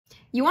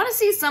You want to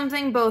see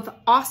something both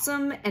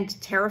awesome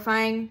and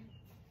terrifying?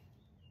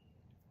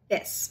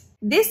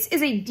 This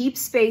is a Deep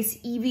Space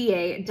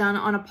EVA done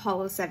on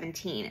Apollo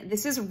 17.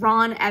 This is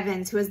Ron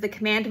Evans, who is the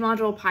command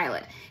module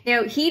pilot.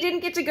 Now, he didn't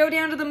get to go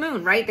down to the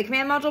moon, right? The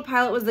command module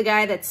pilot was the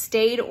guy that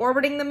stayed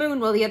orbiting the moon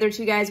while the other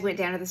two guys went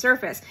down to the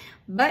surface.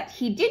 But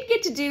he did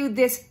get to do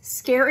this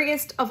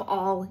scariest of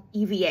all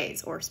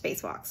EVAs, or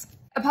spacewalks.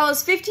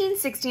 Apollos 15,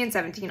 16, and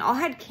 17 all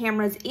had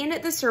cameras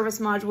in the service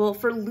module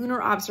for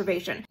lunar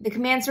observation. The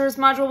command service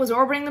module was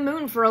orbiting the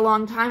moon for a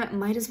long time. It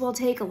might as well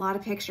take a lot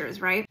of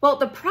pictures, right? Well,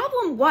 the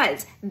problem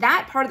was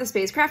that part of the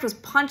spacecraft was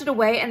punted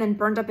away and then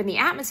burned up in the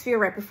atmosphere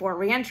right before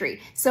re-entry.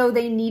 So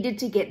they needed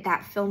to get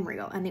that film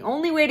reel, and the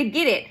only way to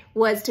get it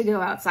was to go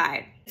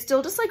outside. It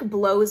still just like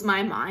blows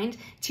my mind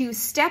to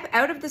step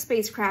out of the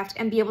spacecraft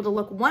and be able to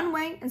look one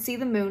way and see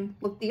the moon,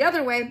 look the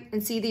other way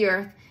and see the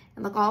Earth,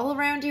 and look all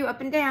around you up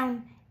and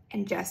down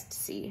and just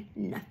see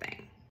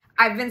nothing.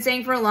 I've been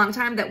saying for a long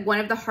time that one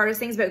of the hardest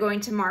things about going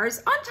to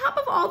Mars, on top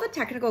of all the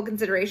technical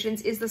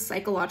considerations, is the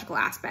psychological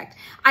aspect.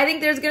 I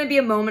think there's gonna be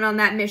a moment on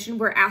that mission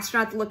where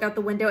astronauts look out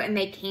the window and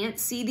they can't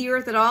see the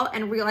Earth at all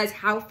and realize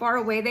how far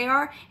away they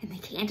are, and they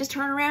can't just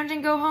turn around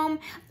and go home.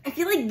 I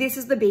feel like this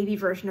is the baby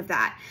version of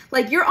that.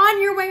 Like, you're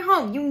on your way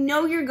home, you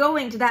know you're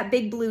going to that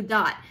big blue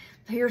dot,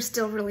 but you're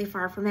still really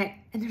far from it,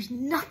 and there's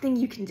nothing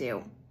you can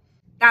do.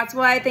 That's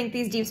why I think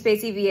these Deep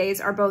Space EVAs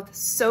are both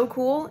so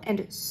cool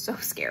and so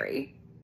scary.